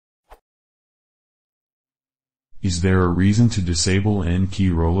Is there a reason to disable N-Key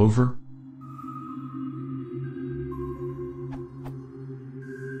Rollover?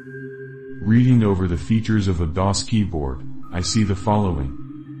 Reading over the features of a DOS keyboard, I see the following.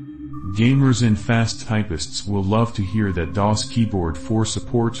 Gamers and fast typists will love to hear that DOS Keyboard 4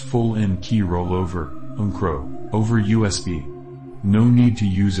 supports full N-Key Rollover, N-Key, over USB. No need to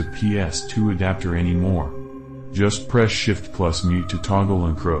use a PS2 adapter anymore. Just press Shift plus Mute to toggle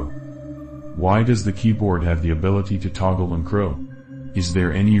N-Key. Why does the keyboard have the ability to toggle N-Key? Is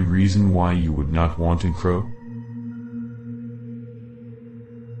there any reason why you would not want N-Key?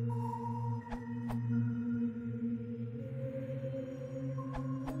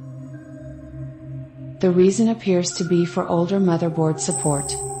 The reason appears to be for older motherboard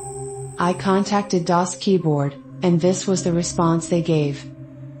support. I contacted DOS Keyboard, and this was the response they gave.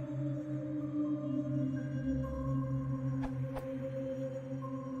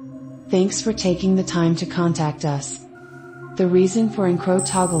 Thanks for taking the time to contact us. The reason for N-Key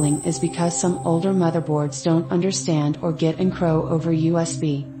toggling is because some older motherboards don't understand or get N-Key over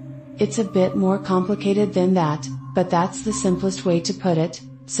USB. It's a bit more complicated than that, but that's the simplest way to put it,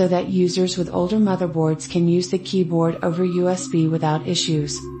 so that users with older motherboards can use the keyboard over USB without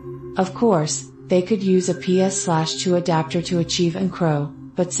issues. Of course, they could use a PS/2 adapter to achieve N-Key,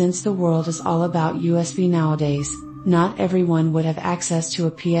 but since the world is all about USB nowadays, not everyone would have access to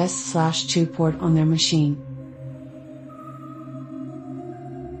a PS/2 port on their machine.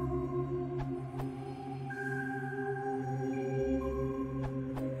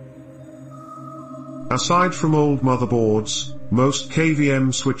 Aside from old motherboards, most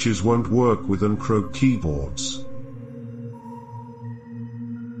KVM switches won't work with N-Key keyboards.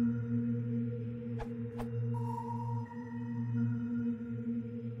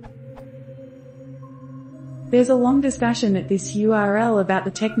 There's a long discussion at this URL about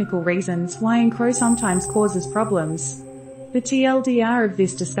the technical reasons why N-Key sometimes causes problems. The TLDR of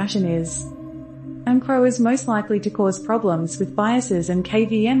this discussion is, N-Key is most likely to cause problems with BIOSes and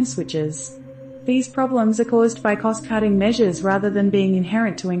KVM switches. These problems are caused by cost-cutting measures rather than being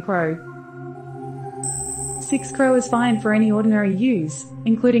inherent to N-Key. 6-Key is fine for any ordinary use,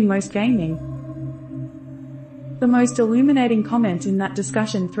 including most gaming. The most illuminating comment in that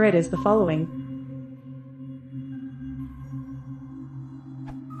discussion thread is the following.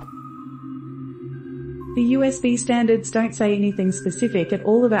 The USB standards don't say anything specific at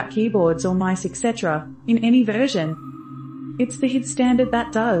all about keyboards or mice etc. in any version. It's the HID standard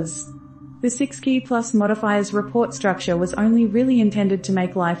that does. The 6-key plus modifiers report structure was only really intended to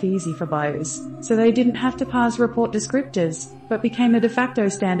make life easy for BIOS, so they didn't have to parse report descriptors, but became a de facto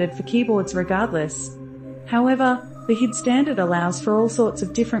standard for keyboards regardless. However, the HID standard allows for all sorts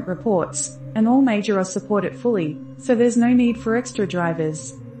of different reports, and all major OS support it fully, so there's no need for extra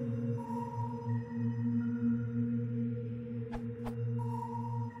drivers.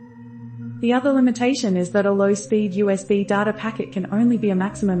 The other limitation is that a low-speed USB data packet can only be a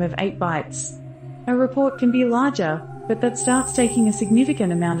maximum of 8 bytes. A report can be larger, but that starts taking a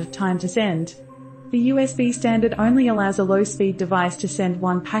significant amount of time to send. The USB standard only allows a low-speed device to send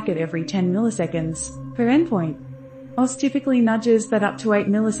one packet every 10 milliseconds per endpoint. OS typically nudges that up to 8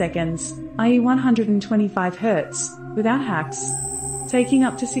 milliseconds, i.e. 125 Hz, without hacks. Taking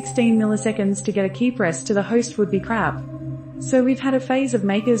up to 16 milliseconds to get a key press to the host would be crap. So we've had a phase of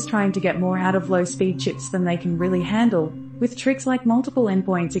makers trying to get more out of low-speed chips than they can really handle, with tricks like multiple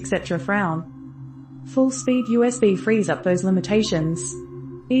endpoints etc. frown. Full-speed USB frees up those limitations.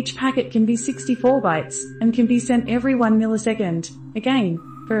 Each packet can be 64 bytes, and can be sent every 1 millisecond, again,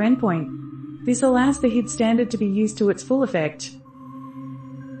 per endpoint. This allows the HID standard to be used to its full effect.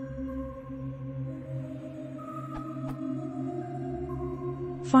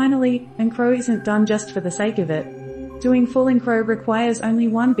 Finally, N-Key isn't done just for the sake of it. Doing full N-Key requires only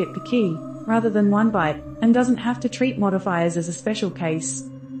 1 bit per key, rather than 1 byte, and doesn't have to treat modifiers as a special case.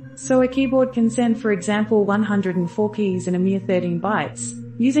 So a keyboard can send for example 104 keys in a mere 13 bytes.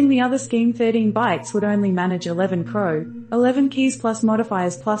 Using the other scheme 13 bytes would only manage 11 Key, 11 keys plus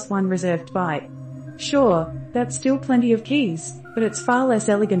modifiers plus 1 reserved byte. Sure, that's still plenty of keys, but it's far less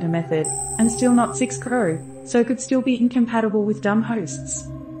elegant a method, and still not 6-Key, so could still be incompatible with dumb hosts.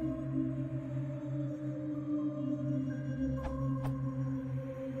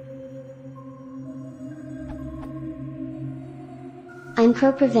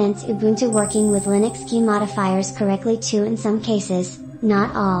 N-Key prevents Ubuntu working with Linux key modifiers correctly too in some cases,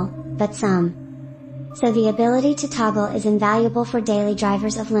 not all, but some. So the ability to toggle is invaluable for daily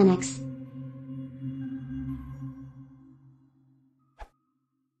drivers of Linux.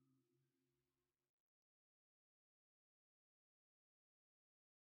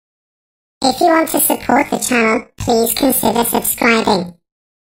 If you want to support the channel, please consider subscribing.